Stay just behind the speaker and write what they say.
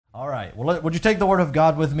All right. Well, would you take the Word of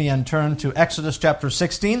God with me and turn to Exodus chapter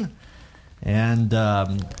 16? And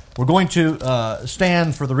we're going to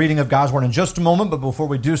stand for the reading of God's Word in just a moment. But before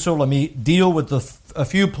we do so, let me deal with a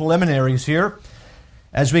few preliminaries here.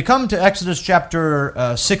 As we come to Exodus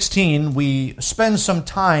chapter 16, we spend some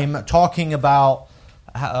time talking about,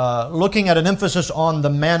 looking at an emphasis on the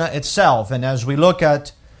manna itself. And as we look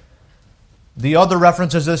at the other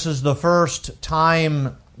references, this is the first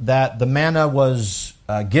time that the manna was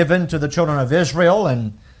given to the children of Israel,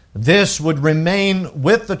 and this would remain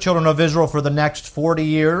with the children of Israel for the next 40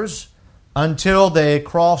 years until they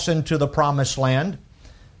cross into the Promised Land.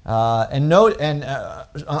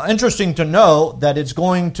 Interesting to know that it's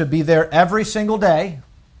going to be there every single day,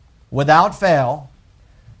 without fail,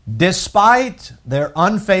 despite their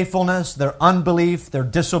unfaithfulness, their unbelief, their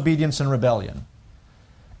disobedience and rebellion.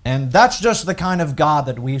 And that's just the kind of God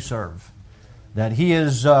that we serve. That He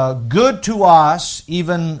is good to us,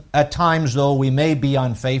 even at times though we may be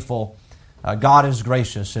unfaithful. God is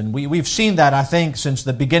gracious. And we've seen that, I think, since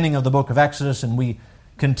the beginning of the book of Exodus, and we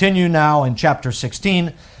continue now in chapter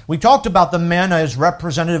 16. We talked about the manna as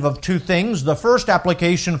representative of two things. The first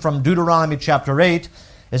application from Deuteronomy chapter 8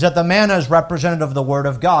 is that the manna is representative of the Word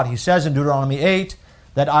of God. He says in Deuteronomy 8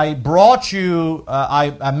 that I brought you,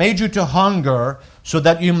 I made you to hunger so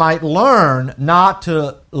that you might learn not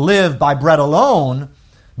to live by bread alone,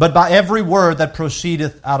 but by every word that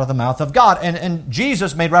proceedeth out of the mouth of God. And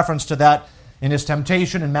Jesus made reference to that in His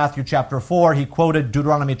temptation in Matthew chapter 4. He quoted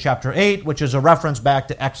Deuteronomy chapter 8, which is a reference back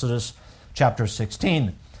to Exodus chapter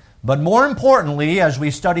 16. But more importantly, as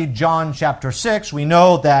we studied John chapter 6, we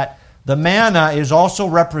know that the manna is also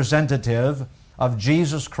representative of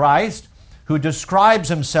Jesus Christ, who describes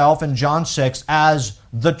Himself in John 6 as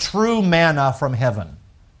the true manna from heaven.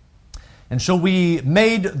 And so we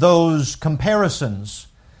made those comparisons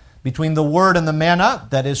between the Word and the manna.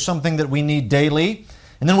 That is something that we need daily.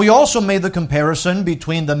 And then we also made the comparison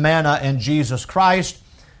between the manna and Jesus Christ,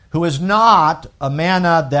 who is not a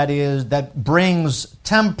manna that brings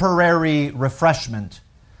temporary refreshment,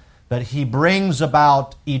 but He brings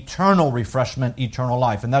about eternal refreshment, eternal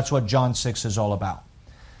life. And that's what John 6 is all about.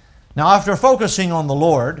 Now, after focusing on the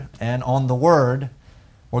Lord and on the Word,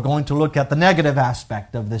 we're going to look at the negative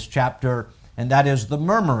aspect of this chapter, and that is the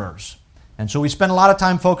murmurers. And so we spend a lot of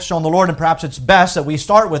time focused on the Lord, and perhaps it's best that we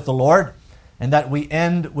start with the Lord and that we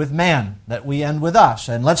end with man, that we end with us.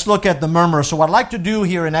 And let's look at the murmurers. So what I'd like to do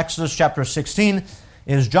here in Exodus chapter 16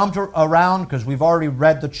 is jump around, because we've already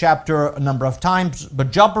read the chapter a number of times,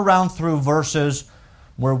 but jump around through verses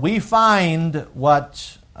where we find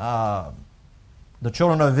what the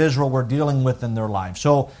children of Israel were dealing with in their lives.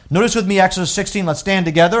 So notice with me Exodus 16. Let's stand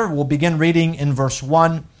together. We'll begin reading in verse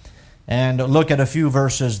 1 and look at a few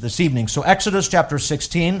verses this evening. So Exodus chapter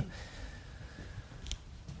 16.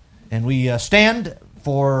 And we stand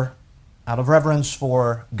out of reverence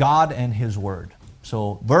for God and His Word.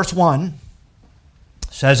 So verse 1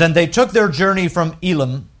 says, And they took their journey from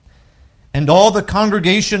Elim, and all the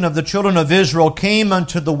congregation of the children of Israel came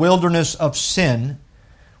unto the wilderness of Sin,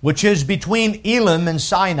 which is between Elim and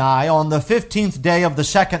Sinai, on the 15th day of the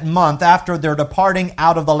second month after their departing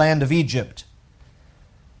out of the land of Egypt.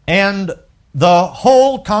 And the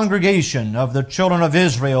whole congregation of the children of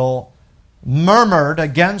Israel murmured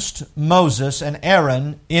against Moses and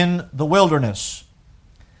Aaron in the wilderness.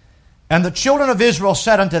 And the children of Israel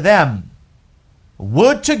said unto them,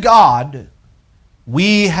 Would to God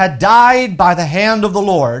we had died by the hand of the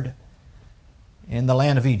Lord in the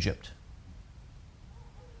land of Egypt,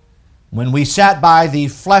 when we sat by the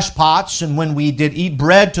flesh pots, and when we did eat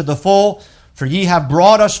bread to the full, for ye have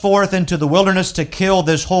brought us forth into the wilderness to kill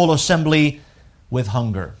this whole assembly with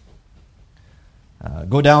hunger.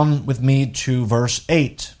 Go down with me to verse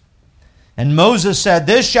 8. And Moses said,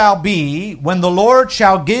 This shall be when the Lord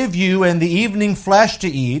shall give you in the evening flesh to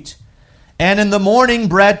eat, and in the morning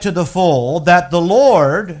bread to the full, that the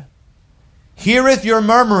Lord heareth your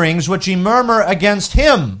murmurings which ye murmur against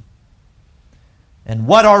Him. And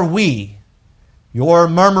what are we? Your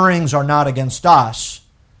murmurings are not against us,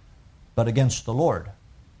 but against the Lord.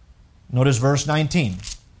 Notice verse 19.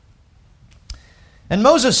 And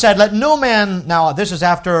Moses said, Let no man... Now, this is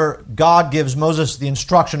after God gives Moses the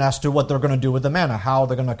instruction as to what they're going to do with the manna, how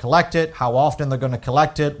they're going to collect it, how often they're going to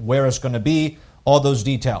collect it, where it's going to be, all those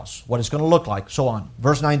details, what it's going to look like, so on.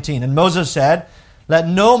 Verse 19. And Moses said, Let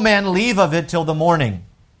no man leave of it till the morning.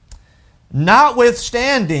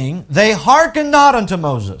 Notwithstanding, they hearkened not unto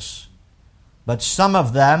Moses, but some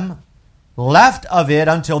of them left of it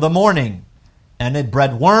until the morning, and it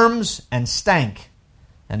bred worms and stank.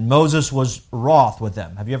 And Moses was wroth with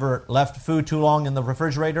them. Have you ever left food too long in the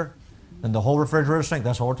refrigerator? And the whole refrigerator sink,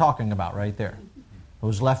 that's what we're talking about right there. It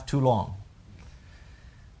was left too long.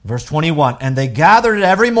 Verse 21, and they gathered it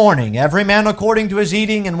every morning, every man according to his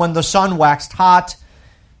eating, and when the sun waxed hot,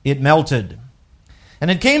 it melted. And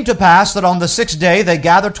it came to pass that on the 6th day they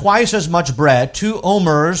gathered twice as much bread, 2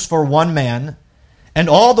 omers for one man. And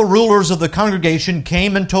all the rulers of the congregation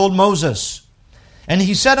came and told Moses. And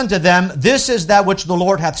he said unto them, This is that which the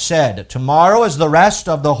Lord hath said. Tomorrow is the rest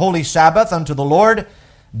of the holy Sabbath unto the Lord.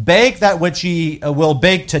 Bake that which ye will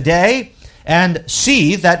bake today, and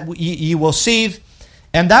seethe that ye will seethe,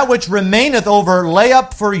 and that which remaineth over lay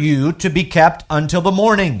up for you to be kept until the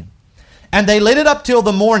morning. And they laid it up till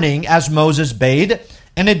the morning, as Moses bade,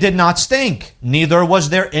 and it did not stink, neither was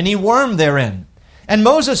there any worm therein. And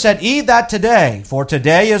Moses said, Eat that today, for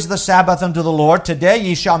today is the Sabbath unto the Lord. Today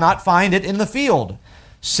ye shall not find it in the field.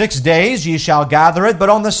 6 days ye shall gather it, but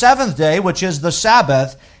on the 7th day, which is the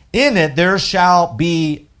Sabbath, in it there shall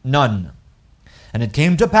be none. And it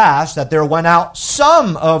came to pass that there went out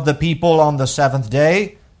some of the people on the 7th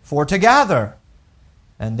day for to gather,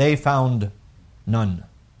 and they found none.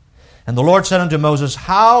 And the Lord said unto Moses,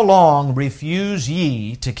 How long refuse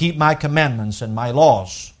ye to keep my commandments and my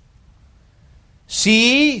laws?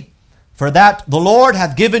 See, for that the Lord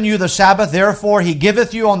hath given you the Sabbath, therefore he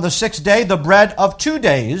giveth you on the 6th day the bread of 2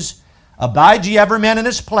 days. Abide ye every man in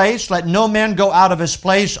his place, let no man go out of his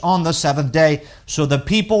place on the 7th day. So the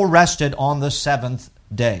people rested on the 7th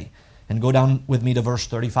day. And go down with me to verse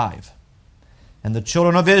 35. And the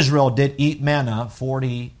children of Israel did eat manna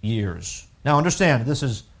 40 years. Now understand, this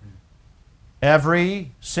is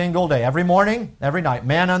every single day, every morning, every night.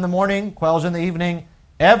 Manna in the morning, quails in the evening,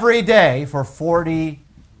 every day for 40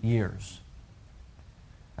 years.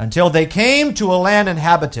 Until they came to a land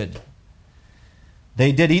inhabited.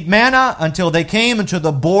 They did eat manna until they came into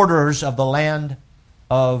the borders of the land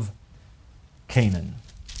of Canaan.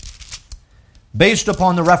 Based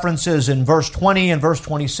upon the references in verse 20 and verse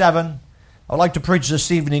 27, I would like to preach this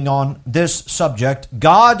evening on this subject.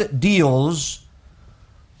 God deals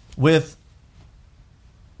with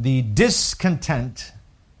the discontent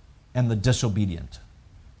and the disobedient.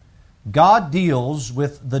 God deals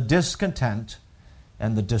with the discontent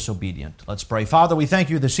and the disobedient. Let's pray. Father, we thank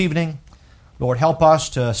you this evening. Lord, help us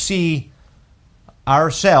to see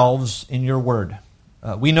ourselves in your word.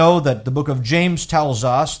 We know that the book of James tells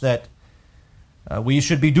us that we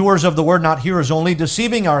should be doers of the word, not hearers only,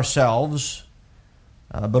 deceiving ourselves.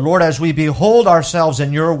 But Lord, as we behold ourselves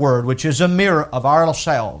in your word, which is a mirror of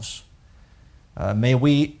ourselves, may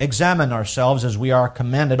we examine ourselves as we are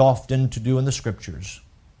commanded often to do in the Scriptures.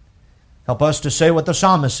 Help us to say what the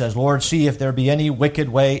psalmist says, Lord, see if there be any wicked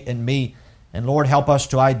way in me. And Lord, help us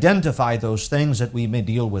to identify those things that we may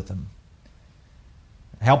deal with them.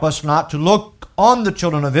 Help us not to look on the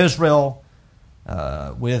children of Israel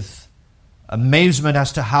with amazement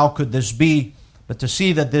as to how could this be, but to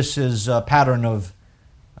see that this is a pattern of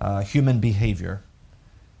human behavior.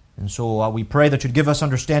 And so we pray that you'd give us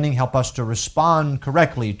understanding, help us to respond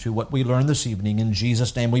correctly to what we learned this evening. In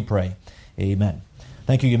Jesus' name we pray. Amen.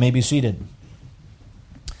 Thank you. You may be seated.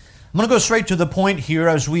 I'm going to go straight to the point here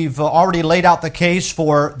as we've already laid out the case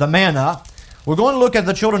for the manna. We're going to look at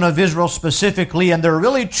the children of Israel specifically, and there are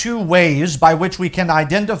really two ways by which we can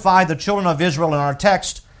identify the children of Israel in our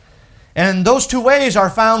text. And those two ways are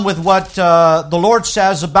found with what the Lord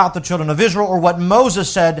says about the children of Israel, or what Moses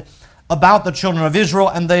said about the children of Israel,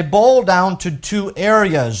 and they boil down to two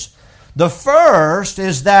areas. The first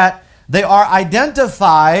is that they are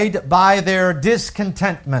identified by their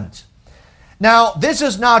discontentment. Now, this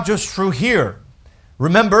is not just true here.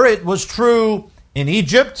 Remember, it was true in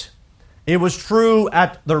Egypt. It was true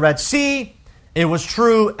at the Red Sea. It was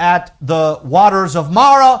true at the waters of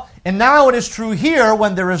Marah. And now it is true here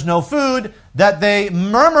when there is no food that they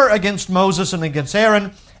murmur against Moses and against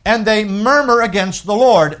Aaron, and they murmur against the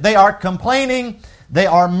Lord. They are complaining. They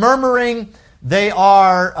are murmuring. They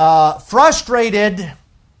are frustrated.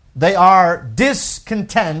 They are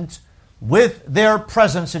discontent with their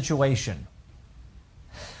present situation.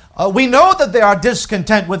 We know that they are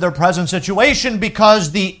discontent with their present situation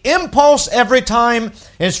because the impulse every time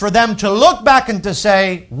is for them to look back and to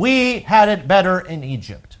say, we had it better in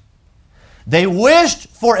Egypt. They wished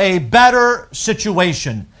for a better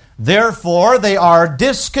situation. Therefore, they are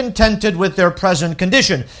discontented with their present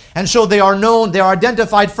condition. And so they are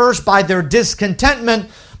identified first by their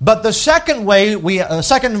discontentment. But the second way we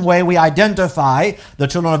identify the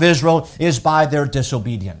children of Israel is by their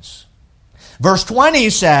disobedience. Verse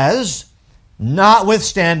 20 says,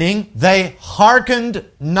 Notwithstanding, they hearkened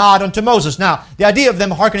not unto Moses. Now, the idea of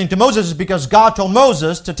them hearkening to Moses is because God told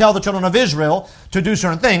Moses to tell the children of Israel to do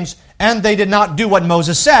certain things, and they did not do what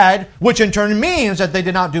Moses said, which in turn means that they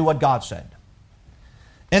did not do what God said.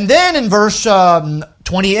 And then in verse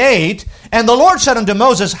 28, and the Lord said unto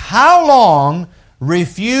Moses, how long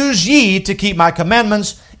refuse ye to keep my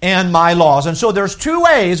commandments and my laws? And so there's two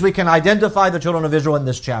ways we can identify the children of Israel in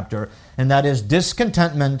this chapter, and that is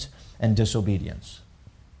discontentment and disobedience.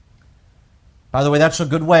 By the way, that's a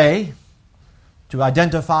good way to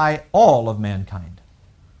identify all of mankind.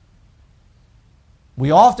 We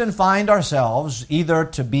often find ourselves either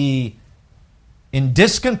to be in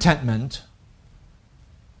discontentment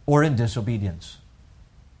or in disobedience.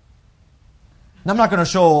 Now, I'm not going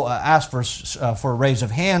to ask for a raise of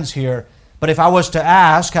hands here, but if I was to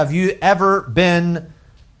ask, have you ever been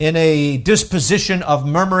in a disposition of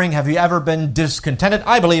murmuring? Have you ever been discontented?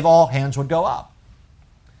 I believe all hands would go up.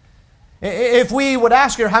 If we would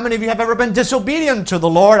ask here, how many of you have ever been disobedient to the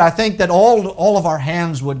Lord? I think that all of our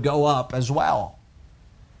hands would go up as well.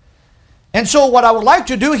 And so what I would like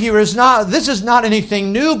to do here is this is not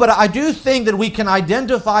anything new, but I do think that we can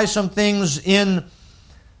identify some things in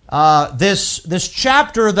this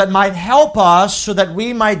chapter that might help us so that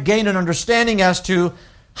we might gain an understanding as to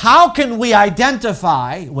how can we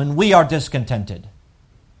identify when we are discontented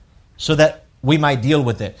so that we might deal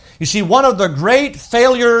with it. You see, one of the great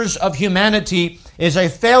failures of humanity is a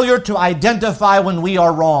failure to identify when we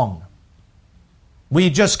are wrong. We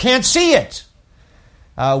just can't see it.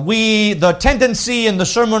 The tendency in the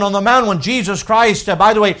Sermon on the Mount when Jesus Christ,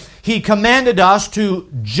 by the way, He commanded us to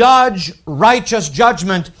judge righteous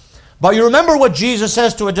judgment. But you remember what Jesus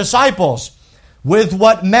says to His disciples. With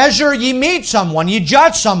what measure ye meet someone, ye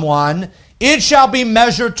judge someone, it shall be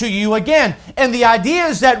measured to you again. And the idea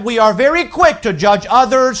is that we are very quick to judge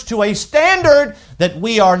others to a standard that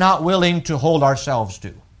we are not willing to hold ourselves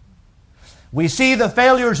to. We see the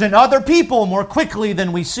failures in other people more quickly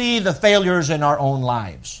than we see the failures in our own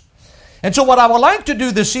lives. And so what I would like to do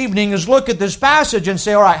this evening is look at this passage and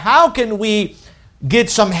say, all right, how can we get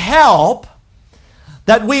some help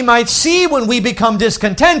that we might see when we become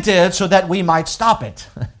discontented so that we might stop it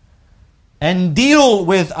and deal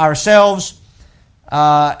with ourselves,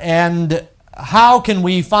 and how can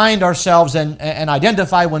we find ourselves and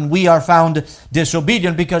identify when we are found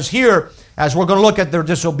disobedient? Because here, as we're going to look at their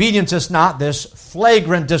disobedience, it's not this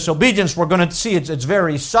flagrant disobedience. We're going to see it's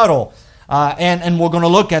very subtle, and we're going to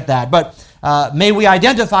look at that. But may we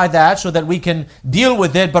identify that so that we can deal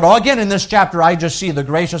with it. But again, in this chapter, I just see the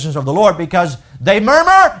graciousness of the Lord because they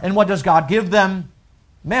murmur, and what does God give them?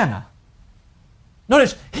 Manna.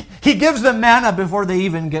 Notice, He gives them manna before they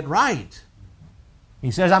even get right. He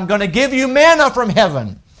says, I'm going to give you manna from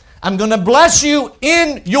heaven. I'm going to bless you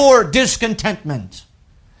in your discontentment.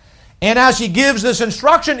 And as He gives this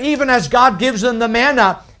instruction, even as God gives them the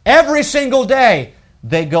manna, every single day,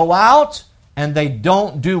 they go out and they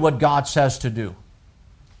don't do what God says to do.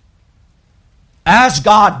 As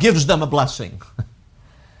God gives them a blessing.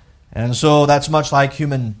 And so that's much like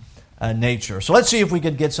human nature. So let's see if we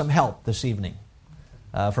could get some help this evening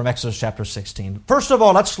from Exodus chapter 16. First of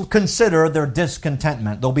all, let's consider their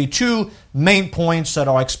discontentment. There'll be two main points that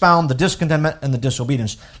I'll expound, the discontentment and the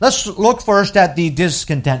disobedience. Let's look first at the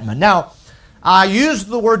discontentment. Now, I use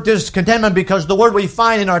the word discontentment because the word we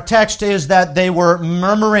find in our text is that they were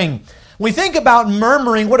murmuring. We think about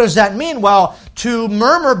murmuring, what does that mean? Well, to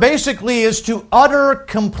murmur basically is to utter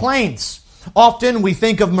complaints. Often we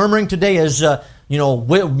think of murmuring today as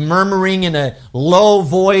murmuring in a low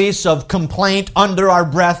voice of complaint under our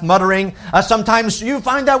breath, muttering. Sometimes you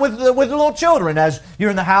find that with little children as you're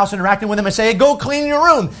in the house interacting with them and say, hey, go clean your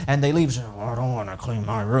room. And they leave, oh, I don't want to clean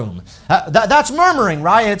my room. That's murmuring,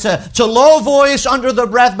 right? It's a low voice under the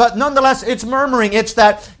breath, but nonetheless, it's murmuring. It's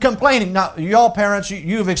that complaining. Now, y'all parents,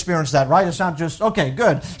 you've experienced that, right? It's not just, okay,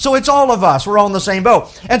 good. So it's all of us. We're all in the same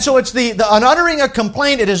boat. And so it's an uttering a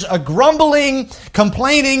complaint. It is a grumbling,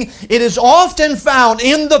 complaining. It is often found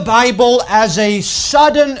in the Bible as a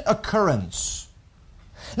sudden occurrence.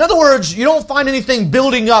 In other words, you don't find anything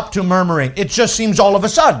building up to murmuring. It just seems all of a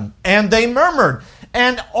sudden. And they murmured.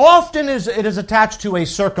 And often it is attached to a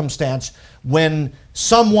circumstance. When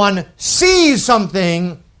someone sees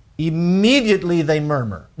something, immediately they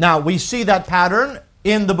murmur. Now, we see that pattern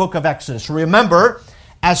in the book of Exodus. Remember,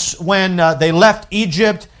 as when they left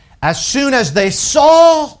Egypt, as soon as they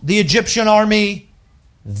saw the Egyptian army,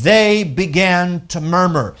 they began to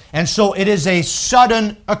murmur. And so it is a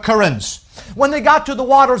sudden occurrence. When they got to the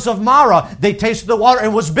waters of Marah, they tasted the water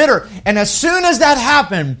and it was bitter. And as soon as that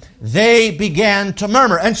happened, they began to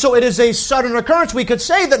murmur. And so it is a sudden occurrence. We could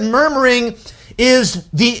say that murmuring is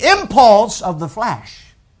the impulse of the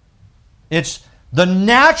flesh. It's the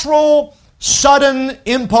natural, sudden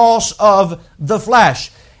impulse of the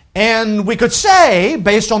flesh. And we could say,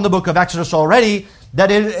 based on the book of Exodus already, that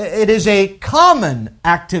it is a common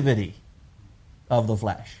activity of the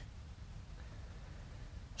flesh.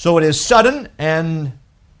 So it is sudden and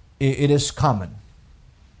it is common.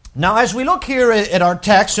 Now, as we look here at our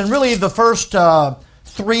text, and really the first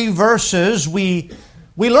 3 verses, we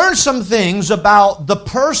learn some things about the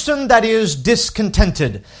person that is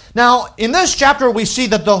discontented. Now, in this chapter, we see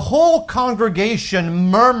that the whole congregation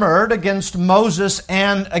murmured against Moses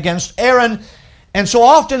and against Aaron. And so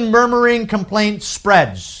often murmuring, complaint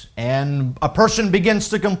spreads. And a person begins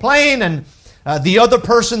to complain, and the other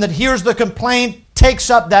person that hears the complaint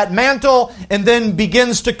takes up that mantle and then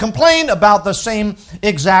begins to complain about the same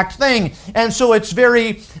exact thing. And so it's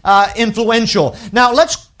very influential. Now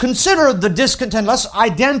let's consider the discontent. Let's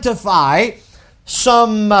identify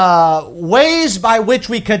some ways by which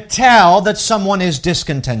we could tell that someone is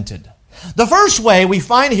discontented. The first way we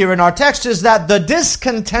find here in our text is that the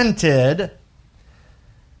discontented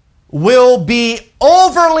will be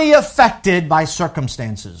overly affected by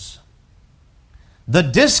circumstances. The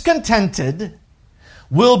discontented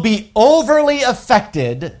will be overly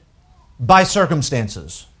affected by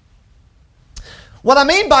circumstances. What I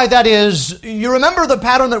mean by that is, you remember the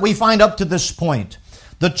pattern that we find up to this point.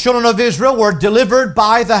 The children of Israel were delivered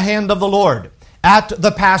by the hand of the Lord at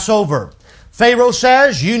the Passover. Pharaoh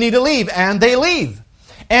says, you need to leave, and they leave.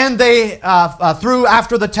 And they, through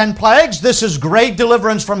after the 10 plagues, this is great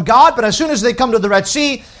deliverance from God. But as soon as they come to the Red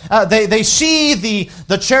Sea, they see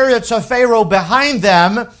the chariots of Pharaoh behind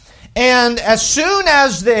them. And as soon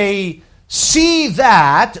as they see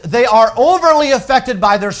that, they are overly affected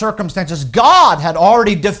by their circumstances. God had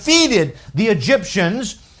already defeated the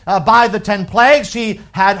Egyptians by the 10 plagues. He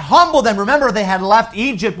had humbled them. Remember, they had left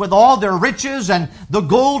Egypt with all their riches and the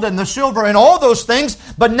gold and the silver and all those things.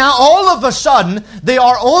 But now all of a sudden, they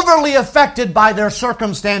are overly affected by their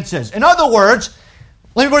circumstances. In other words,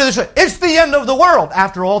 let me put it this way. It's the end of the world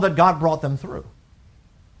after all that God brought them through.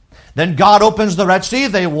 Then God opens the Red Sea.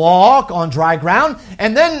 They walk on dry ground.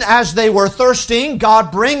 And then as they were thirsting,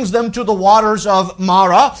 God brings them to the waters of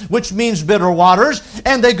Marah, which means bitter waters.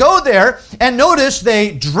 And they go there, and notice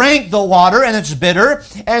they drank the water, and it's bitter.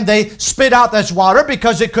 And they spit out this water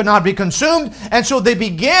because it could not be consumed. And so they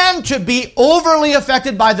began to be overly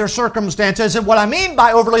affected by their circumstances. And what I mean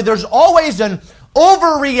by overly, there's always an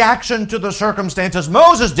overreaction to the circumstances.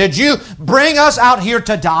 Moses, did you bring us out here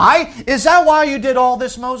to die? Is that why you did all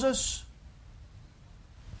this, Moses?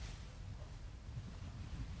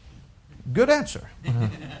 Good answer.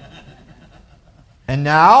 And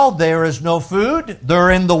now there is no food.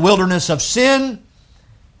 They're in the wilderness of sin.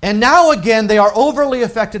 And now again, they are overly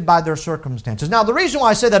affected by their circumstances. Now, the reason why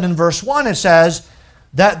I say that in verse 1, it says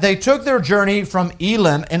that they took their journey from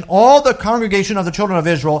Elim, and all the congregation of the children of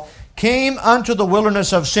Israel came unto the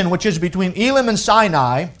wilderness of sin, which is between Elim and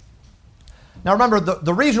Sinai. Now remember,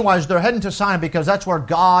 the reason why is they're heading to Sinai because that's where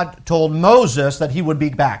God told Moses that he would be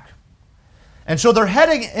back. And so they're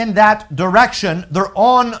heading in that direction. They're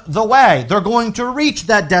on the way. They're going to reach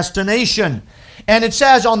that destination. And it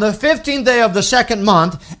says on the 15th day of the 2nd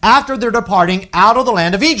month, after they're departing out of the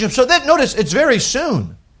land of Egypt. So that, notice, it's very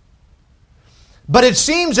soon. But it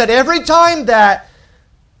seems that every time that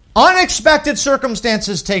unexpected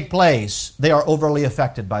circumstances take place, they are overly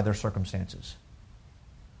affected by their circumstances.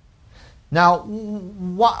 Now,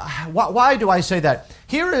 why do I say that?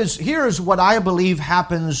 Here is what I believe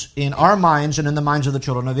happens in our minds and in the minds of the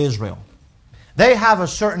children of Israel. They have a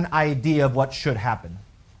certain idea of what should happen.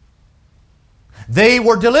 They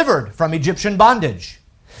were delivered from Egyptian bondage.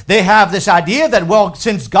 They have this idea that, well,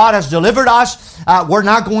 since God has delivered us, we're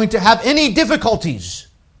not going to have any difficulties.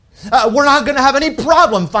 We're not going to have any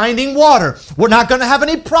problem finding water. We're not going to have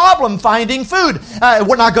any problem finding food.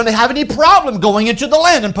 We're not going to have any problem going into the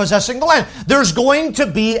land and possessing the land. There's going to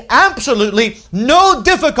be absolutely no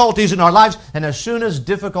difficulties in our lives. And as soon as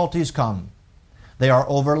difficulties come, they are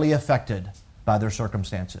overly affected by their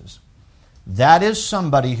circumstances. That is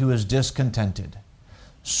somebody who is discontented.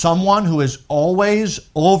 Someone who is always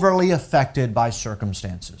overly affected by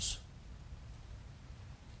circumstances.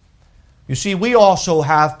 You see, we also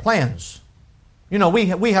have plans. You know, we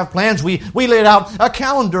have plans. We laid out a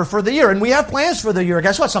calendar for the year, and we have plans for the year.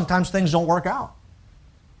 Guess what? Sometimes things don't work out.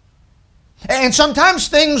 And sometimes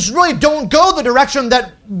things really don't go the direction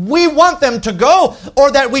that we want them to go,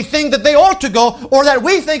 or that we think that they ought to go, or that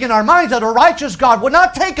we think in our minds that a righteous God would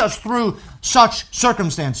not take us through such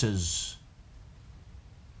circumstances.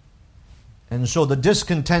 And so the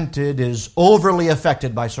discontented is overly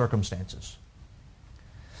affected by circumstances.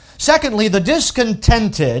 Secondly, the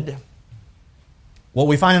discontented, what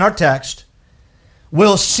we find in our text,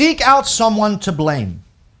 will seek out someone to blame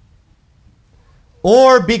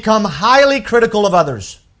or become highly critical of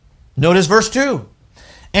others. Notice verse 2.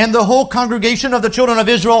 And the whole congregation of the children of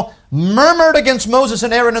Israel murmured against Moses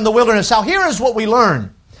and Aaron in the wilderness. Now here is what we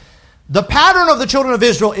learn. The pattern of the children of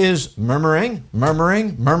Israel is murmuring,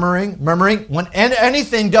 murmuring, murmuring, murmuring when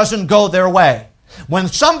anything doesn't go their way. When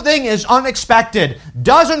something is unexpected,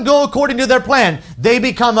 doesn't go according to their plan, they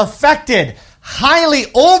become affected, highly,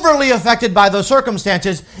 overly affected by those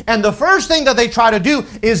circumstances. And the first thing that they try to do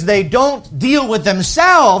is they don't deal with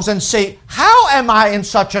themselves and say, how am I in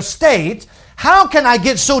such a state? How can I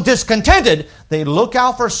get so discontented? They look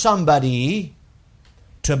out for somebody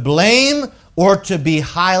to blame or to be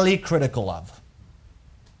highly critical of.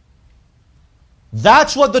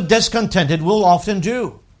 That's what the discontented will often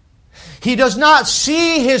do. He does not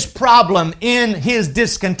see his problem in his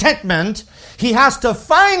discontentment. He has to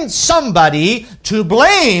find somebody to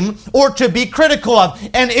blame or to be critical of.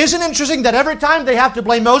 And isn't it interesting that every time they have to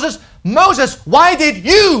blame Moses, Moses, why did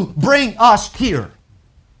you bring us here?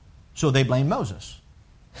 So they blame Moses.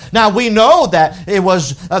 Now we know that it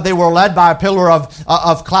was they were led by a pillar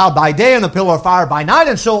of cloud by day and a pillar of fire by night,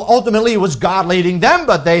 and so ultimately it was God leading them,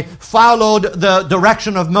 but they followed the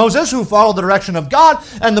direction of Moses, who followed the direction of God.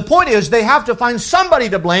 And the point is they have to find somebody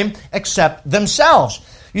to blame except themselves.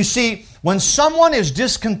 You see, when someone is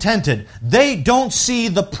discontented, they don't see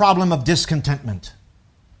the problem of discontentment.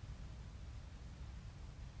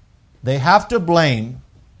 They have to blame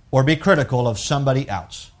or be critical of somebody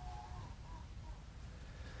else.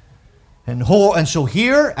 And so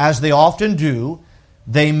here, as they often do,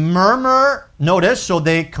 they murmur, notice, so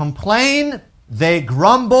they complain, they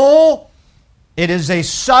grumble. It is a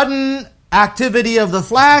sudden activity of the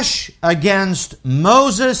flesh against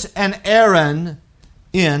Moses and Aaron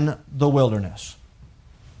in the wilderness.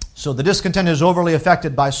 So the discontented is overly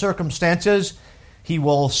affected by circumstances. He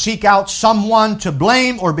will seek out someone to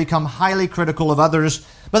blame or become highly critical of others.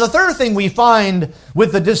 But the third thing we find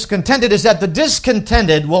with the discontented is that the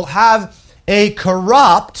discontented will have a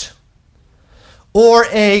corrupt or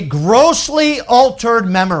a grossly altered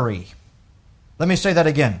memory. Let me say that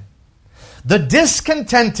again. The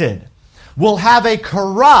discontented will have a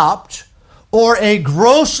corrupt or a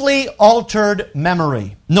grossly altered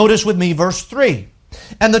memory. Notice with me verse 3.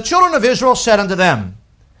 And the children of Israel said unto them,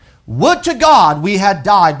 would to God we had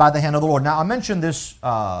died by the hand of the Lord. Now I mentioned this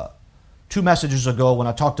 2 messages ago when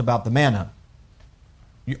I talked about the manna.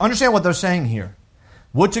 You understand what they're saying here?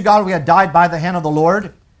 Would to God we had died by the hand of the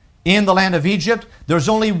Lord in the land of Egypt. There's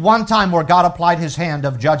only one time where God applied his hand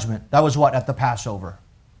of judgment. That was what? At the Passover.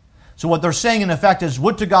 So what they're saying in effect is,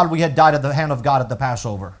 would to God we had died at the hand of God at the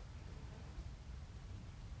Passover.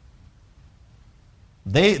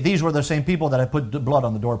 These were the same people that had put blood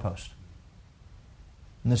on the doorpost.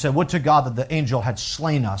 And they said, would to God that the angel had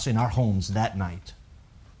slain us in our homes that night.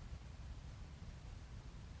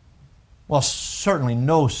 Well, certainly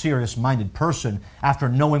no serious-minded person, after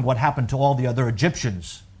knowing what happened to all the other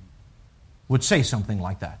Egyptians, would say something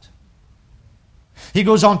like that. He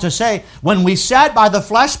goes on to say, when we sat by the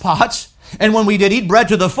flesh pots, and when we did eat bread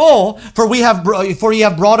to the full, for ye have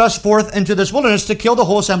brought us forth into this wilderness to kill the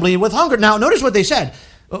whole assembly with hunger. Now, notice what they said.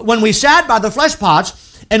 When we sat by the flesh pots,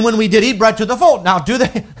 and when we did eat bread to the full. Now, do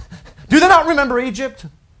they not remember Egypt?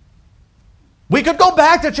 We could go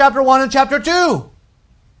back to chapter 1 and chapter 2.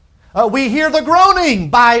 We hear the groaning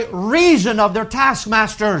by reason of their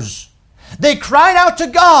taskmasters. They cried out to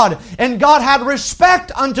God, and God had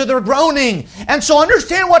respect unto their groaning. And so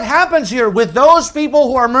understand what happens here with those people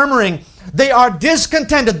who are murmuring. They are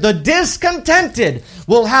discontented. The discontented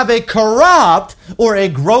will have a corrupt or a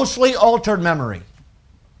grossly altered memory.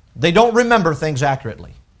 They don't remember things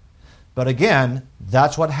accurately. But again,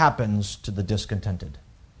 that's what happens to the discontented.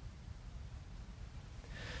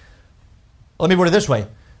 Let me put it this way.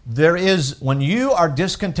 When you are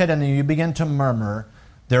discontented and you begin to murmur,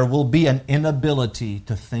 there will be an inability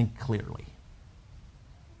to think clearly.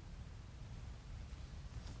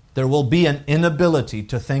 There will be an inability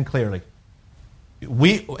to think clearly.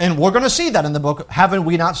 We're going to see that in the book. Haven't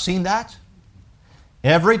we not seen that?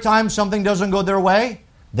 Every time something doesn't go their way,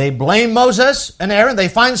 they blame Moses and Aaron. They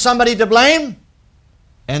find somebody to blame,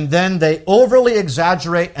 and then they overly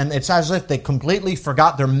exaggerate, and it's as if they completely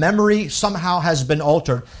forgot. Their memory somehow has been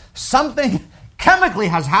altered. Something chemically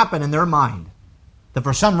has happened in their mind that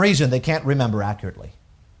for some reason they can't remember accurately.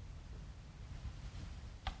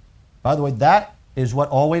 By the way, that is what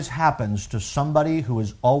always happens to somebody who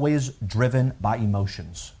is always driven by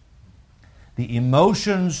emotions. The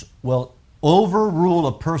emotions will overrule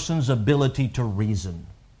a person's ability to reason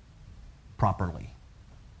properly.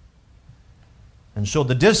 And so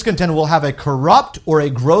the discontent will have a corrupt or a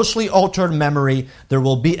grossly altered memory. There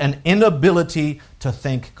will be an inability to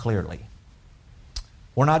think clearly.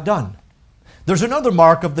 We're not done. There's another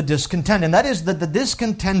mark of the discontent, and that is that the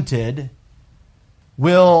discontented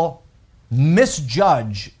will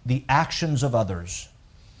misjudge the actions of others.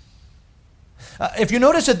 If you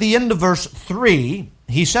notice at the end of verse 3,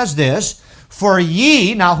 he says this, "For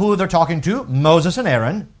ye," now who they're talking to? Moses and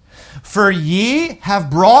Aaron. "For ye have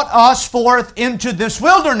brought us forth into this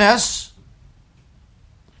wilderness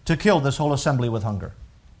to kill this whole assembly with hunger."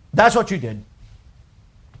 That's what you did.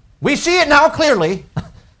 We see it now clearly.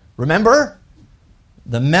 Remember,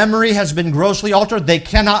 the memory has been grossly altered. They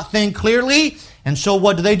cannot think clearly. And so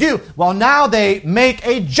what do? Well, now they make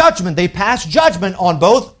a judgment. They pass judgment on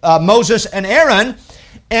both Moses and Aaron.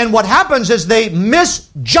 And what happens is they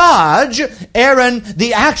misjudge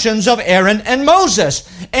the actions of Aaron and Moses.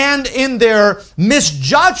 And in their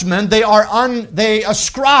misjudgment, they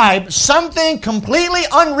ascribe something completely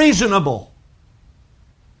unreasonable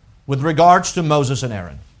with regards to Moses and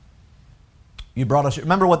Aaron. You brought us.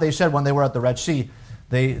 Remember what they said when they were at the Red Sea?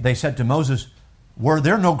 They said to Moses, "Were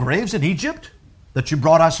there no graves in Egypt that you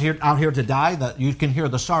brought us out here to die?" That you can hear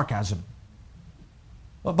the sarcasm.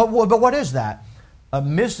 But what is that? A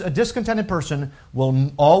discontented person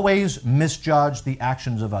will always misjudge the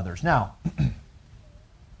actions of others. Now,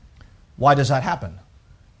 why does that happen?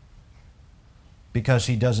 Because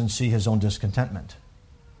he doesn't see his own discontentment.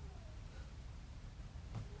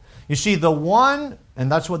 You see, the one, and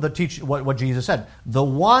that's what what Jesus said, the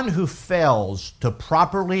one who fails to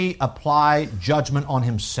properly apply judgment on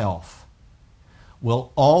himself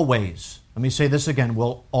will always, let me say this again,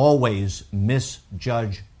 will always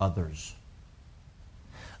misjudge others.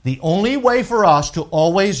 The only way for us to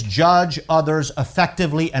always judge others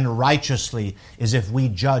effectively and righteously is if we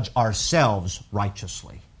judge ourselves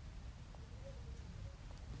righteously.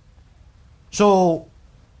 So,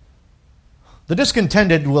 the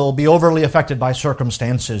discontented will be overly affected by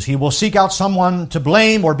circumstances. He will seek out someone to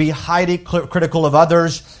blame or be highly critical of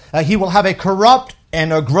others. He will have a corrupt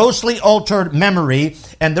and a grossly altered memory,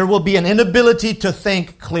 and there will be an inability to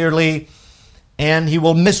think clearly, and he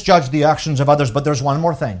will misjudge the actions of others. But there's one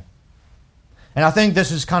more thing. And I think this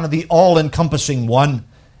is kind of the all-encompassing one,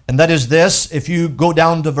 and that is this. If you go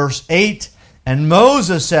down to verse 8, "And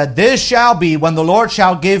Moses said, This shall be when the Lord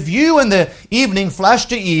shall give you in the evening flesh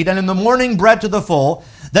to eat, and in the morning bread to the full,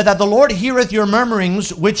 that the Lord heareth your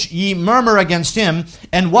murmurings, which ye murmur against him.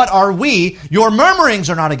 And what are we? Your murmurings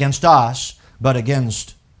are not against us, but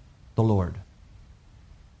against the Lord."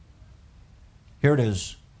 Here it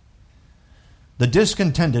is. The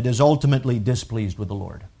discontented is ultimately displeased with the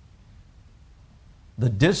Lord. The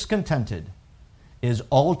discontented is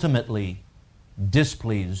ultimately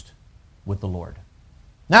displeased with the Lord.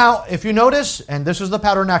 Now, if you notice, and this is the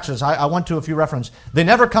pattern Exodus, I went to a few references, they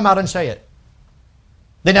never come out and say it.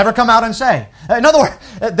 They never come out and say. In other words,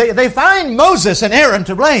 they find Moses and Aaron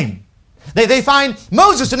to blame. They find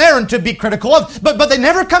Moses and Aaron to be critical of, but they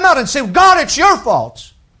never come out and say, "God, it's your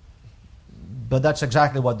fault." But that's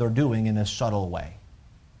exactly what they're doing in a subtle way.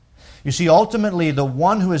 You see, ultimately, the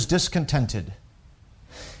one who is discontented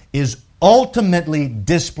is ultimately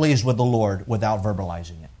displeased with the Lord without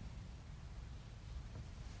verbalizing it.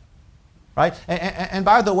 Right? And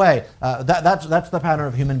by the way, that's the pattern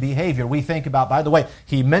of human behavior. We think about, by the way,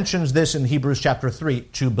 he mentions this in Hebrews chapter 3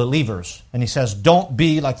 to believers. And he says, don't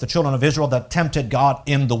be like the children of Israel that tempted God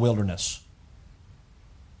in the wilderness.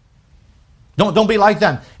 Don't be like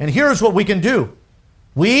them. And here's what we can do.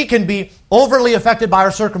 We can be overly affected by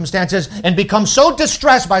our circumstances and become so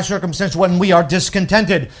distressed by circumstances when we are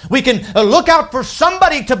discontented. We can look out for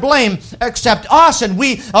somebody to blame except us, and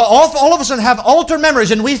we all of a sudden have altered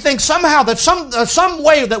memories, and we think somehow that some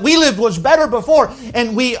way that we lived was better before,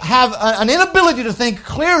 and we have an inability to think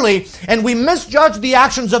clearly, and we misjudge the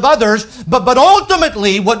actions of others, but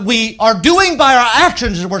ultimately what we are doing by our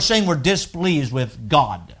actions is we're saying we're displeased with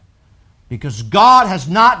God. Because God has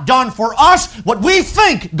not done for us what we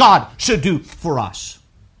think God should do for us.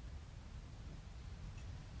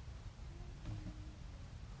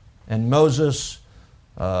 And Moses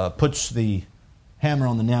puts the hammer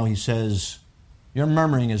on the nail. He says, Your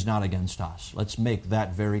murmuring is not against us. Let's make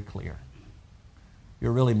that very clear.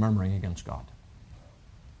 You're really murmuring against God.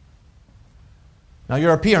 Now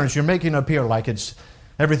your appearance, you're making it appear like it's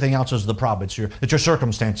everything else is the problem. It's your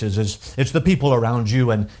circumstances. It's the people around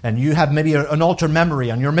you. And you have maybe an altered memory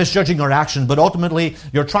and you're misjudging your actions. But ultimately,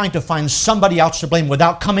 you're trying to find somebody else to blame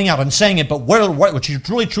without coming out and saying it. But what you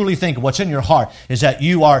truly think, what's in your heart, is that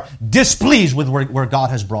you are displeased with where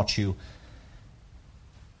God has brought you.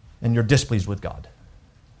 And you're displeased with God.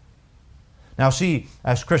 Now see,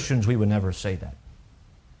 as Christians, we would never say that.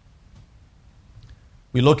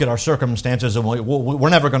 We look at our circumstances and we're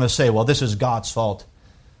never going to say, well, this is God's fault.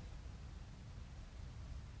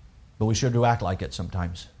 But we sure do act like it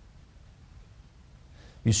sometimes.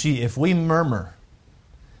 You see, if we murmur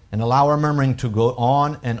and allow our murmuring to go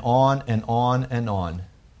on and on and on and on,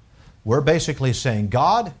 we're basically saying,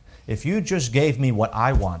 God, if you just gave me what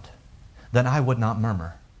I want, then I would not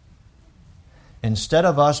murmur. Instead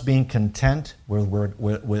of us being content with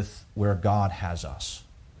where God has us.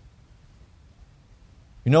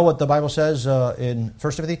 You know what the Bible says in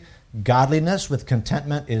 1 Timothy? Godliness with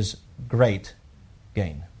contentment is great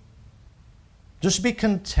gain. Just be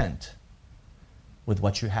content with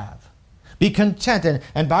what you have. Be content.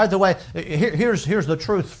 And by the way, here's the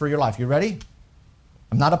truth for your life. You ready?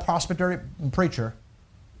 I'm not a prosperity preacher.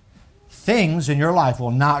 Things in your life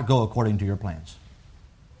will not go according to your plans.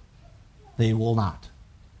 They will not.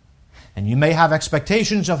 And you may have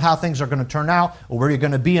expectations of how things are going to turn out, or where you're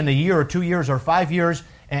going to be in a year or 2 years or 5 years,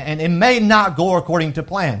 and it may not go according to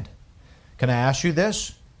plan. Can I ask you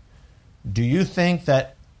this? Do you think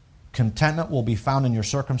that contentment will be found in your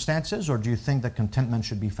circumstances, or do you think that contentment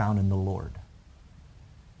should be found in the Lord?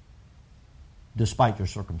 Despite your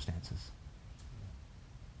circumstances.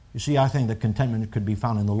 You see, I think that contentment could be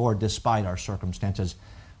found in the Lord despite our circumstances.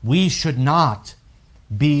 We should not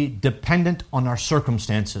be dependent on our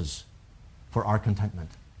circumstances for our contentment.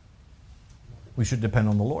 We should depend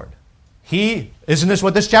on the Lord. Isn't this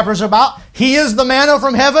what this chapter is about? He is the manna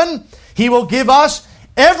from heaven. He will give us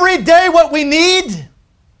every day what we need.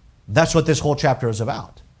 That's what this whole chapter is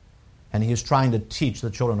about. And he is trying to teach the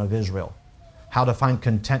children of Israel how to find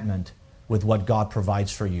contentment with what God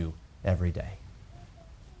provides for you every day.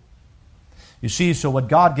 You see, so what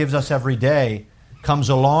God gives us every day comes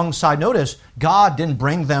alongside. Notice, God didn't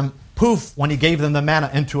bring them, poof, when he gave them the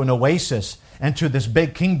manna, into an oasis, into this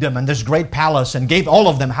big kingdom and this great palace, and gave all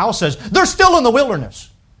of them houses. They're still in the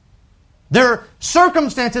wilderness. Their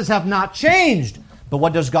circumstances have not changed. But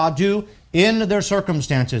what does God do? In their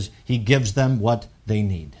circumstances, he gives them what they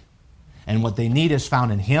need. And what they need is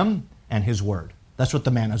found in him and his word. That's what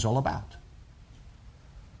the manna is all about.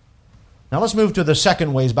 Now let's move to the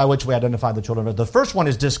second ways by which we identify the children of Israel. The first one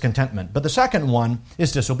is discontentment, but the second one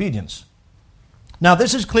is disobedience. Now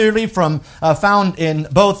this is clearly found in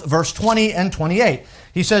both verse 20 and 28.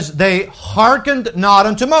 He says, they hearkened not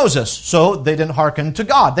unto Moses, so they didn't hearken to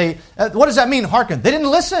God. What does that mean, hearken? They didn't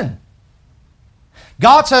listen.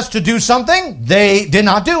 God says to do something, they did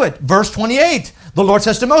not do it. Verse 28, the Lord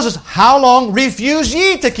says to Moses, how long refuse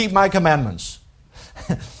ye to keep my commandments?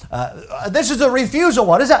 This is a refusal.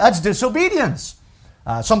 What is that? That's disobedience.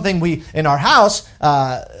 Something we, in our house,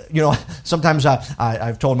 sometimes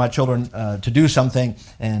I've told my children to do something,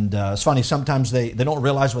 and it's funny, sometimes they don't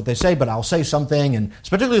realize what they say, but I'll say something, and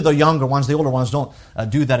particularly the younger ones, the older ones don't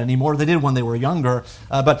do that anymore. They did when they were younger,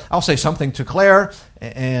 but I'll say something to Claire,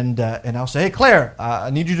 and I'll say, hey, Claire, I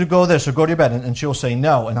need you to go this, or go to your bed, and she'll say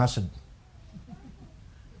no, and I said,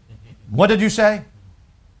 what did you say?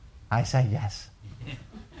 I say yes.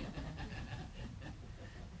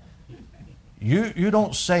 You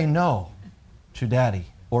don't say no to daddy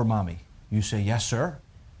or mommy. You say yes, sir,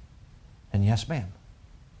 and yes, ma'am.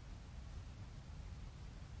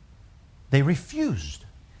 They refused.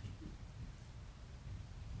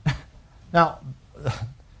 Now,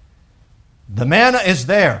 the manna is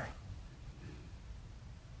there.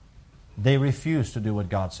 They refuse to do what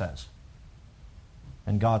God says.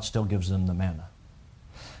 And God still gives them the manna.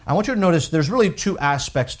 I want you to notice there's really two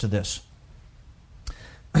aspects to this.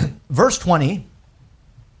 Verse 20,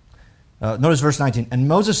 notice verse 19. And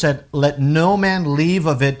Moses said, let no man leave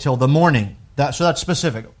of it till the morning. So that's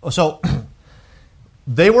specific. So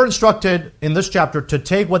they were instructed in this chapter to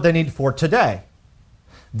take what they need for today.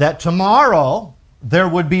 That tomorrow there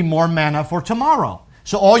would be more manna for tomorrow.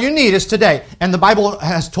 So all you need is today. And the Bible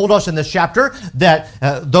has told us in this chapter that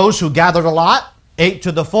those who gathered a lot ate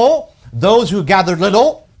to the full. Those who gathered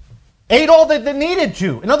little ate all that they needed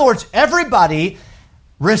to. In other words, everybody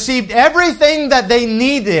received everything that they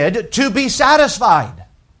needed to be satisfied.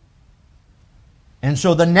 And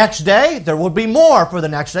so the next day, there will be more for the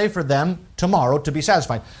next day for them tomorrow to be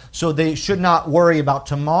satisfied. So they should not worry about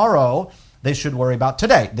tomorrow. They should worry about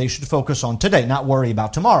today. They should focus on today, not worry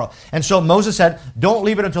about tomorrow. And so Moses said, don't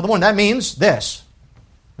leave it until the morning. That means this,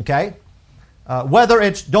 okay? Whether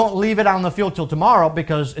it's don't leave it out in the field till tomorrow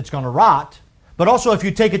because it's going to rot, but also if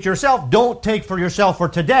you take it yourself, don't take for yourself for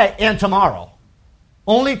today and tomorrow.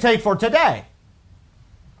 Only take for today.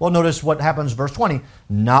 Well, notice what happens, verse 20.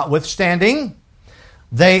 Notwithstanding,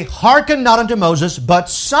 they hearkened not unto Moses, but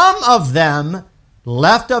some of them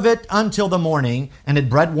left of it until the morning, and it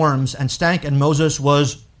bred worms and stank, and Moses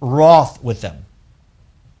was wroth with them.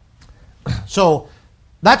 So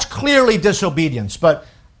that's clearly disobedience. But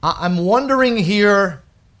I'm wondering here,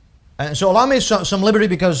 and so allow me some liberty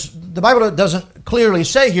because the Bible doesn't clearly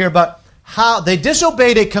say here, but how they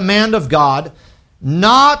disobeyed a command of God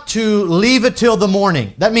not to leave it till the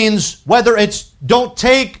morning. That means whether it's don't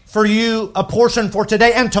take for you a portion for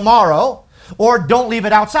today and tomorrow, or don't leave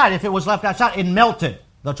it outside. If it was left outside, it melted.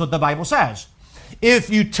 That's what the Bible says. If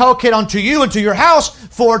you took it unto you and to your house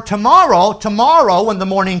for tomorrow when the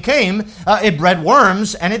morning came, it bred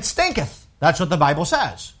worms and it stinketh. That's what the Bible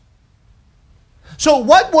says. So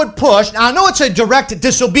what would push, now I know it's a direct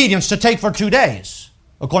disobedience to take for 2 days,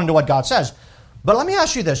 according to what God says. But let me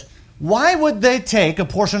ask you this. Why would they take a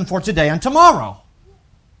portion for today and tomorrow?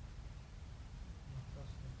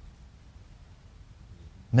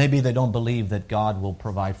 Maybe they don't believe that God will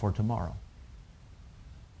provide for tomorrow.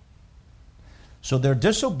 So their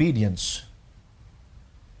disobedience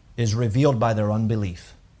is revealed by their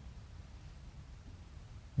unbelief.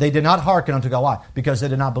 They did not hearken unto God. Why? Because they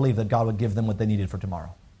did not believe that God would give them what they needed for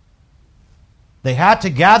tomorrow. They had to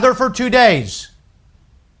gather for 2 days.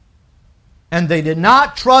 And they did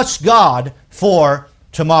not trust God for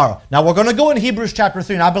tomorrow. Now we're going to go in Hebrews chapter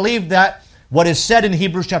 3, and I believe that what is said in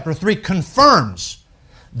Hebrews chapter 3 confirms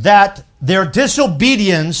that their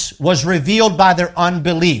disobedience was revealed by their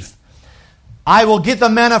unbelief. I will get the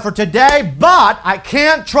manna for today, but I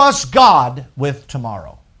can't trust God with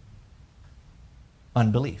tomorrow.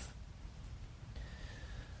 Unbelief.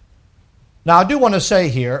 Now I do want to say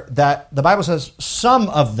here that the Bible says some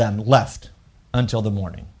of them left until the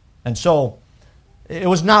morning. And so it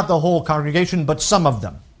was not the whole congregation, but some of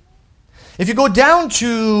them. If you go down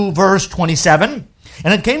to verse 27,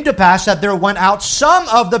 and it came to pass that there went out some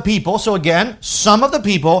of the people, so again, some of the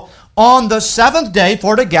people, on the seventh day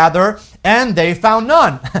for to gather, and they found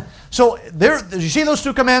none. So there, you see those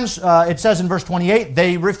two commands? It says in verse 28,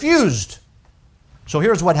 they refused. So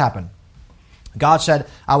here's what happened. God said,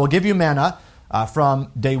 I will give you manna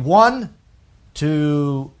from day 1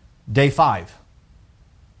 to day 5.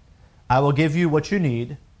 I will give you what you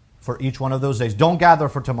need for each one of those days. Don't gather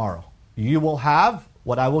for tomorrow. You will have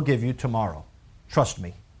what I will give you tomorrow. Trust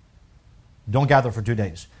me. Don't gather for 2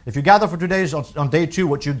 days. If you gather for 2 days, on day 2,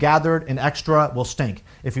 what you gathered in extra will stink.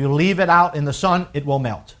 If you leave it out in the sun, it will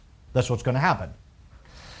melt. That's what's going to happen.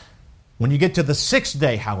 When you get to the 6th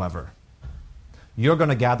day, however, you're going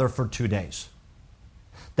to gather for 2 days.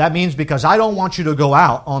 That means because I don't want you to go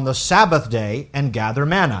out on the Sabbath day and gather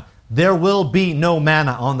manna. There will be no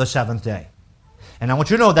manna on the 7th day. And I want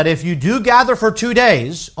you to know that if you do gather for 2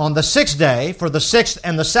 days, on the 6th day, for the 6th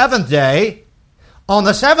and the 7th day, on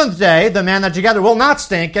the 7th day, the manna that you gather will not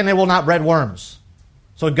stink and it will not bred worms.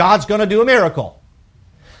 So God's going to do a miracle.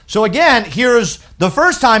 So again, here's the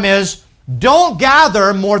first time is, don't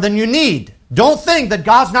gather more than you need. Don't think that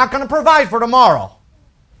God's not going to provide for tomorrow.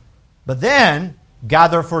 But then,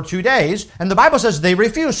 gather for 2 days. And the Bible says they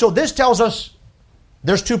refuse. So this tells us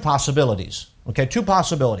there's two possibilities. Okay, two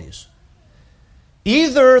possibilities.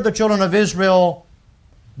 Either the children of Israel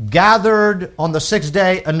gathered on the 6th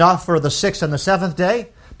day enough for the 6th and the 7th day,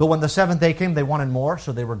 but when the 7th day came, they wanted more,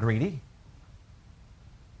 so they were greedy.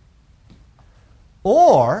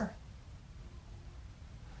 Or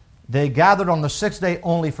they gathered on the 6th day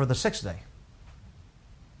only for the 6th day.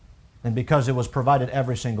 And because it was provided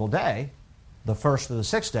every single day, the 1st to the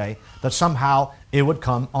 6th day, that somehow it would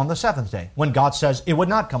come on the 7th day, when God says it would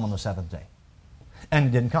not come on the 7th day. And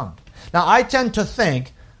it didn't come. Now, I tend to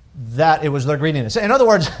think that it was their greediness. In other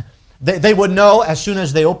words, they would know as soon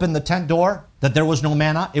as they opened the tent door that there was no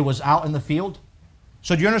manna. It was out in the field.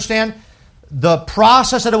 So do you understand? The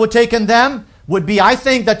process that it would take in them would be, I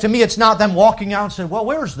think that to me it's not them walking out and saying, well,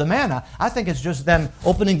 where's the manna? I think it's just them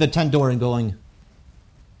opening the tent door and going,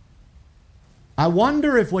 I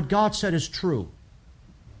wonder if what God said is true.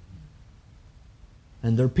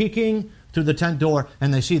 And they're peeking through the tent door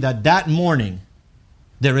and they see that morning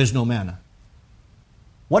there is no manna.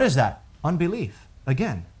 What is that? Unbelief.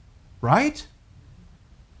 Again. Right?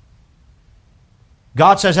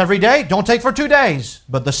 God says every day, don't take for 2 days.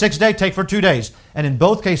 But the sixth day, take for 2 days. And in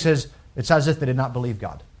both cases, it's as if they did not believe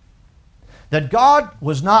God. That God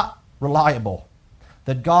was not reliable.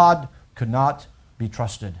 That God could not be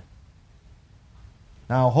trusted.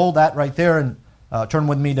 Now hold that right there and turn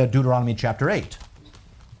with me to Deuteronomy chapter 8.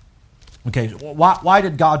 Okay, why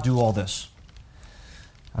did God do all this?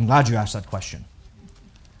 I'm glad you asked that question.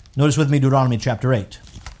 Notice with me Deuteronomy chapter 8.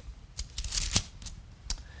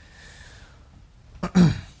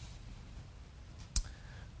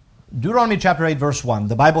 Deuteronomy chapter 8 verse 1.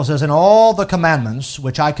 The Bible says, "And all the commandments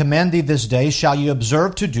which I command thee this day shall ye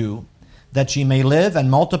observe to do, that ye may live and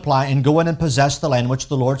multiply and go in and possess the land which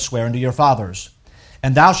the Lord sware unto your fathers.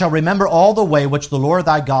 And thou shalt remember all the way which the Lord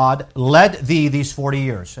thy God led thee these 40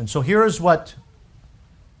 years." And so here is what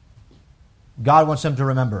God wants them to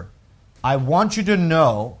remember. I want you to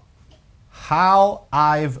know how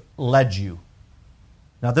I've led you.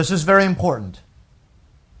 Now this is very important.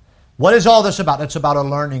 What is all this about? It's about a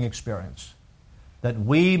learning experience, that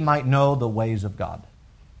we might know the ways of God.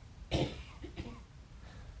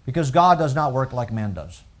 Because God does not work like man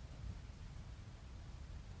does.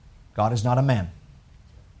 God is not a man.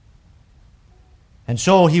 And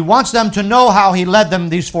so he wants them to know how he led them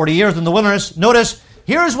these 40 years in the wilderness. Notice,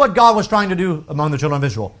 here's what God was trying to do among the children of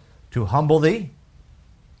Israel. To humble thee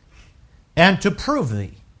and to prove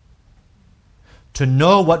thee. To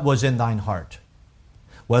know what was in thine heart,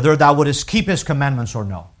 whether thou wouldest keep his commandments or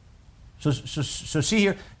no. So see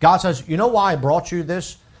here, God says, you know why I brought you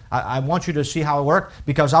this? I want you to see how it worked,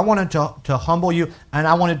 because I wanted to humble you, and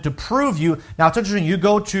I wanted to prove you. Now it's interesting, you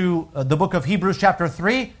go to the book of Hebrews chapter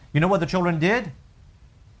 3, you know what the children did?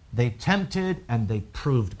 They tempted and they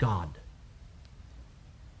proved God.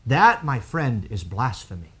 That, my friend, is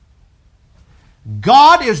blasphemy.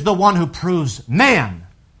 God is the one who proves man.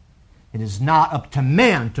 It is not up to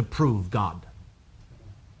man to prove God.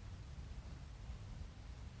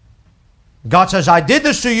 God says, I did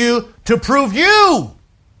this to you to prove you,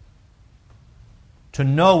 to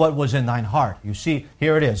know what was in thine heart. You see,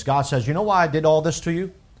 here it is. God says, you know why I did all this to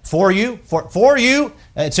you? For you. For you.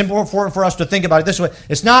 It's important for us to think about it this way.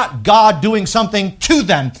 It's not God doing something to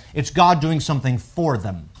them. It's God doing something for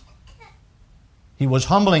them. He was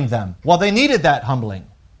humbling them. Well, they needed that humbling.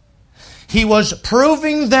 He was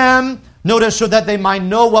proving them, notice, so that they might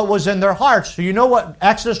know what was in their hearts. So you know what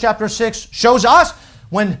Exodus chapter 6 shows us?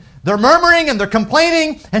 When they're murmuring and they're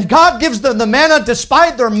complaining, and God gives them the manna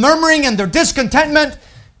despite their murmuring and their discontentment,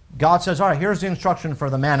 God says, all right, here's the instruction for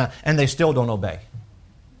the manna, and they still don't obey.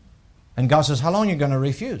 And God says, how long are you going to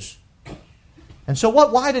refuse? And so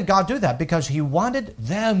why did God do that? Because He wanted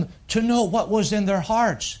them to know what was in their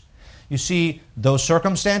hearts. You see, those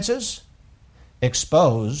circumstances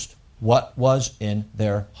exposed what was in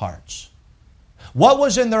their hearts. What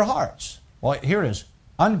was in their hearts? Well, here it is.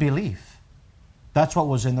 Unbelief. That's what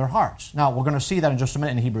was in their hearts. Now, we're going to see that in just a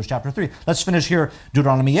minute in Hebrews chapter 3. Let's finish here,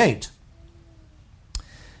 Deuteronomy 8.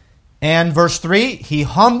 And verse 3, He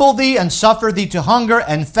humbled thee and suffered thee to hunger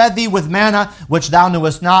and fed thee with manna, which thou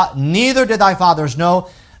knewest not, neither did thy fathers know,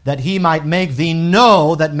 that He might make thee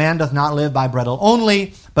know that man doth not live by bread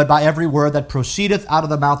only, but by every word that proceedeth out of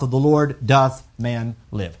the mouth of the Lord doth man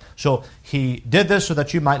live. So He did this so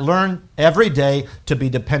that you might learn every day to be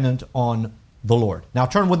dependent on the Lord. Now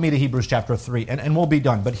turn with me to Hebrews chapter 3, and we'll be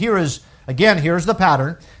done. But here's the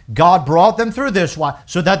pattern. God brought them through this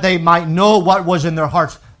so that they might know what was in their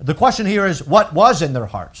hearts. The question here is, what was in their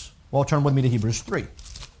hearts? Well, turn with me to Hebrews 3.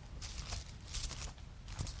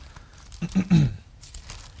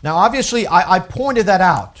 Now, obviously, I pointed that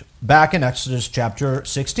out back in Exodus chapter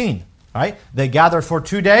 16. Right? They gathered for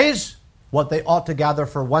 2 days what they ought to gather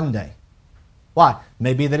for 1 day. Why?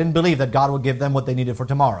 Maybe they didn't believe that God would give them what they needed for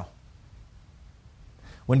tomorrow.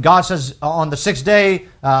 When God says on the 6th day,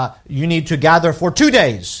 you need to gather for 2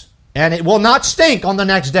 days, and it will not stink on the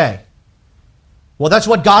next day. Well, that's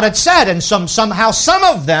what God had said, and somehow some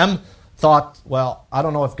of them thought, well, I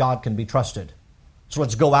don't know if God can be trusted. So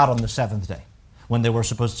let's go out on the 7th day, when they were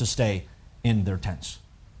supposed to stay in their tents.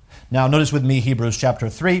 Now, notice with me Hebrews chapter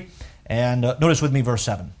 3, and notice with me verse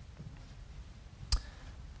 7.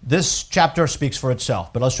 This chapter speaks for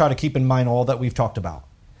itself, but let's try to keep in mind all that we've talked about.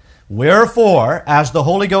 Wherefore, as the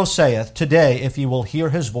Holy Ghost saith, today, if ye will hear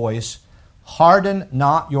His voice, harden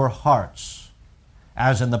not your hearts,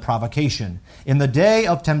 as in the provocation, in the day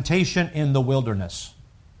of temptation in the wilderness,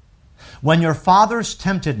 when your fathers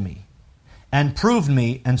tempted me, and proved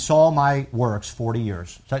me, and saw my works 40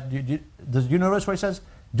 years. So, do you notice what He says?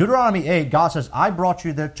 Deuteronomy 8, God says, I brought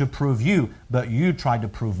you there to prove you, but you tried to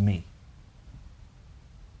prove me.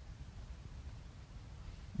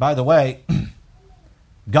 By the way,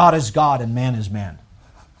 God is God and man is man.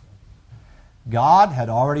 God had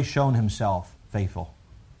already shown himself faithful,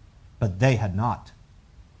 but they had not.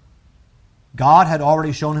 God had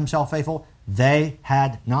already shown himself faithful, they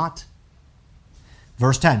had not.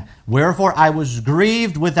 Verse 10, wherefore I was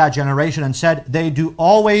grieved with that generation and said, they do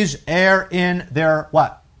always err in their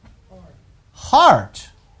what? Heart.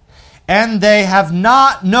 And they have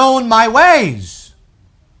not known my ways.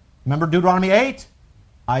 Remember Deuteronomy 8?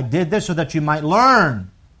 I did this so that you might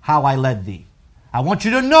learn how I led thee. I want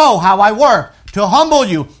you to know how I work, to humble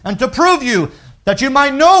you and to prove you, that you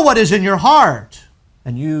might know what is in your heart.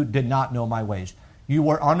 And you did not know my ways. You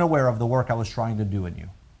were unaware of the work I was trying to do in you.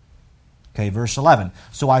 Okay, verse 11.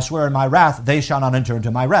 So I swear in my wrath, they shall not enter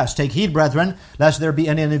into my rest. Take heed, brethren, lest there be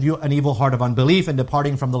in any of you an evil heart of unbelief in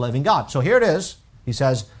departing from the living God. So here it is. He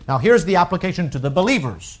says, now here's the application to the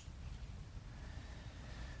believers.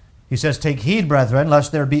 He says, take heed, brethren,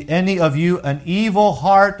 lest there be any of you an evil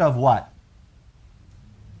heart of what?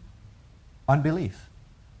 Unbelief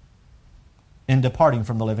in departing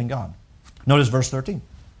from the living God. Notice verse 13.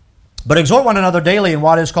 But exhort one another daily in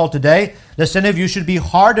what is called today, lest any of you should be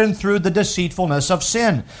hardened through the deceitfulness of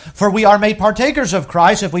sin. For we are made partakers of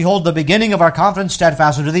Christ if we hold the beginning of our confidence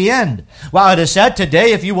steadfast unto the end. While it is said,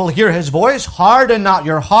 today if you will hear his voice, harden not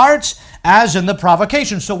your hearts as in the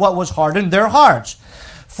provocation. So what was hardened? Their hearts.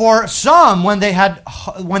 For some, when they had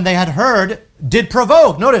heard, did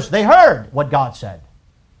provoke. Notice, they heard what God said.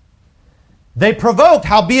 They provoked,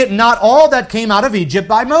 howbeit not all that came out of Egypt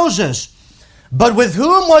by Moses. But with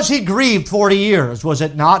whom was he grieved 40 years? Was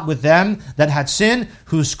it not with them that had sinned,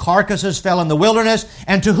 whose carcasses fell in the wilderness?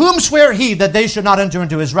 And to whom sware he that they should not enter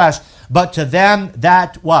into his rest? But to them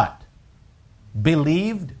that what?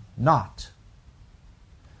 Believed not.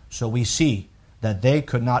 So we see that they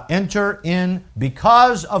could not enter in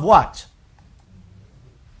because of what?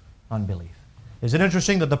 Unbelief. Is it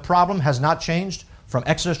interesting that the problem has not changed from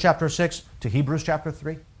Exodus chapter 6 to Hebrews chapter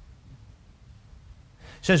 3? It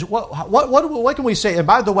says, what can we say? And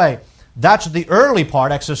by the way, that's the early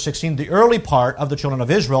part, Exodus 16, the early part of the children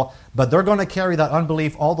of Israel, but they're going to carry that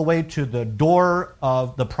unbelief all the way to the door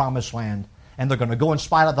of the promised land. And they're going to go and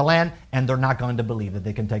spy out the land, and they're not going to believe that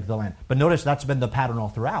they can take the land. But notice that's been the pattern all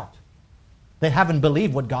throughout. They haven't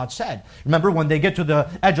believed what God said. Remember, when they get to the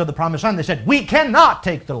edge of the promised land, they said, we cannot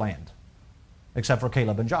take the land, except for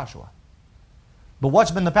Caleb and Joshua. But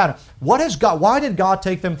what's been the pattern? Why did God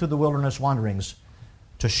take them through the wilderness wanderings?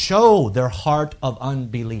 To show their heart of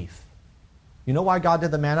unbelief. You know why God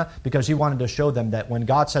did the manna? Because he wanted to show them that when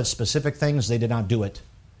God said specific things, they did not do it.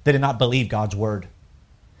 They did not believe God's word.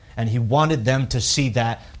 And he wanted them to see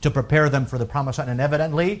that, to prepare them for the promised land. And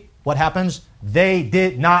evidently, what happens? They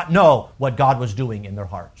did not know what God was doing in their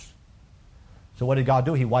hearts. So what did God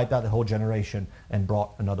do? He wiped out the whole generation and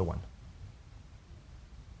brought another one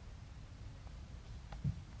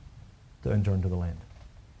to enter into the land.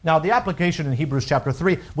 Now, the application in Hebrews chapter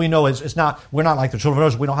 3, we know we're not like the children of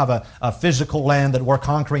Israel. We don't have a physical land that we're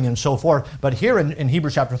conquering and so forth. But here in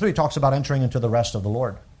Hebrews chapter 3, it talks about entering into the rest of the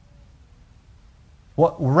Lord.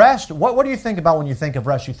 What do you think about when you think of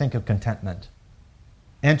rest? You think of contentment.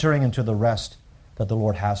 Entering into the rest that the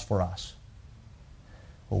Lord has for us.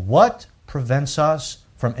 Well, what prevents us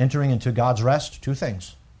from entering into God's rest? Two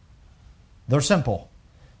things. They're simple.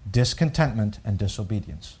 Discontentment and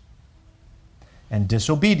disobedience. And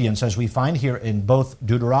disobedience, as we find here in both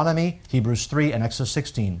Deuteronomy, Hebrews 3, and Exodus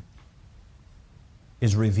 16,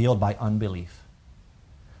 is revealed by unbelief.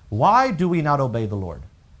 Why do we not obey the Lord?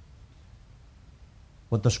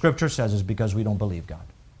 What the Scripture says is because we don't believe God.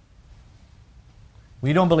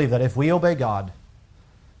 We don't believe that if we obey God,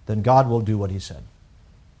 then God will do what he said.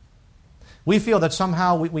 We feel that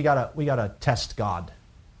somehow we gotta test God.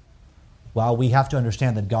 Well, we have to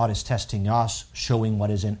understand that God is testing us, showing what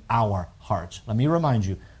is in our hearts. Let me remind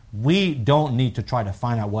you, we don't need to try to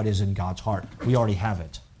find out what is in God's heart. We already have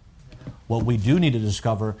it. What we do need to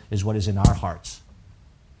discover is what is in our hearts.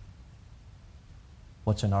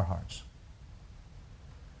 What's in our hearts?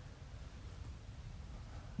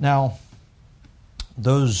 Now,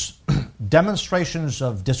 those demonstrations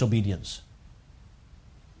of disobedience,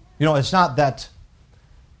 it's not that...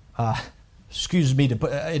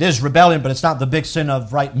 it is rebellion, but it's not the big sin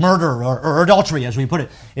of murder or adultery, as we put it,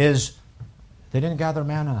 is they didn't gather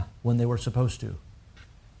manna when they were supposed to.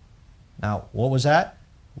 Now, what was that?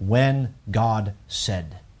 When God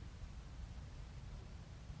said.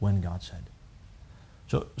 When God said.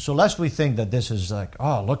 So lest we think that this is like,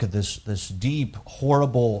 oh, look at this deep,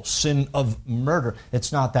 horrible sin of murder.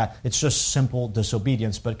 It's not that. It's just simple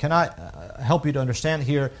disobedience. But can I help you to understand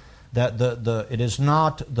here that it is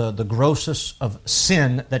not the grossest of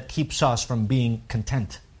sin that keeps us from being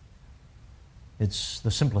content. It's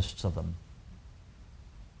the simplest of them.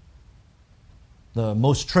 The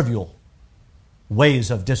most trivial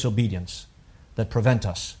ways of disobedience that prevent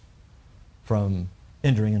us from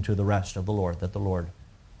entering into the rest of the Lord that the Lord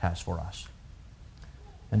has for us.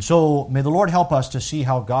 And so may the Lord help us to see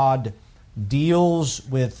how God deals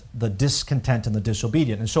with the discontent and the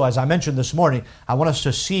disobedient. And so as I mentioned this morning, I want us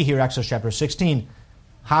to see here, Exodus chapter 16,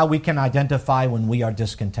 how we can identify when we are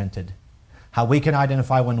discontented, how we can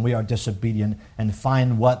identify when we are disobedient, and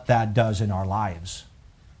find what that does in our lives.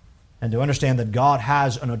 And to understand that God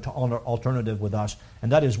has an alternative with us,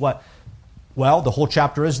 and that is what? Well, the whole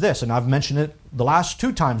chapter is this, and I've mentioned it the last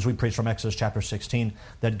 2 times we preached from Exodus chapter 16,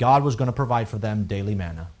 that God was going to provide for them daily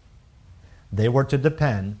manna. They were to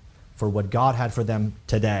depend for what God had for them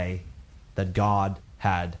today, that God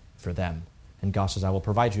had for them. And God says, I will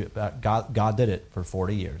provide you. God did it for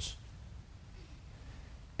 40 years.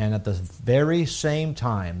 And at the very same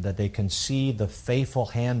time that they can see the faithful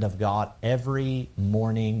hand of God every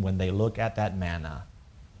morning when they look at that manna,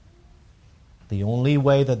 the only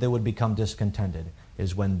way that they would become discontented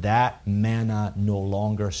is when that manna no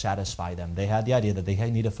longer satisfied them. They had the idea that they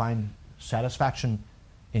need to find satisfaction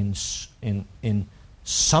in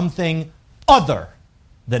something other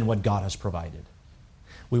than what God has provided.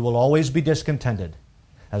 We will always be discontented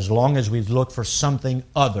as long as we look for something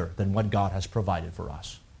other than what God has provided for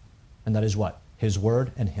us. And that is what? His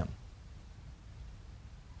Word and Him.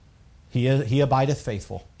 He abideth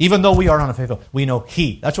faithful. Even though we are unfaithful, we know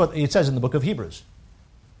He. That's what it says in the book of Hebrews.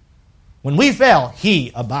 When we fail,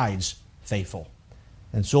 He abides faithful.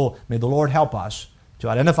 And so may the Lord help us to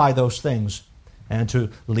identify those things and to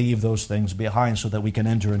leave those things behind so that we can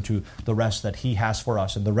enter into the rest that He has for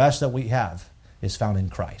us. And the rest that we have is found in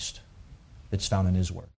Christ. It's found in His Word.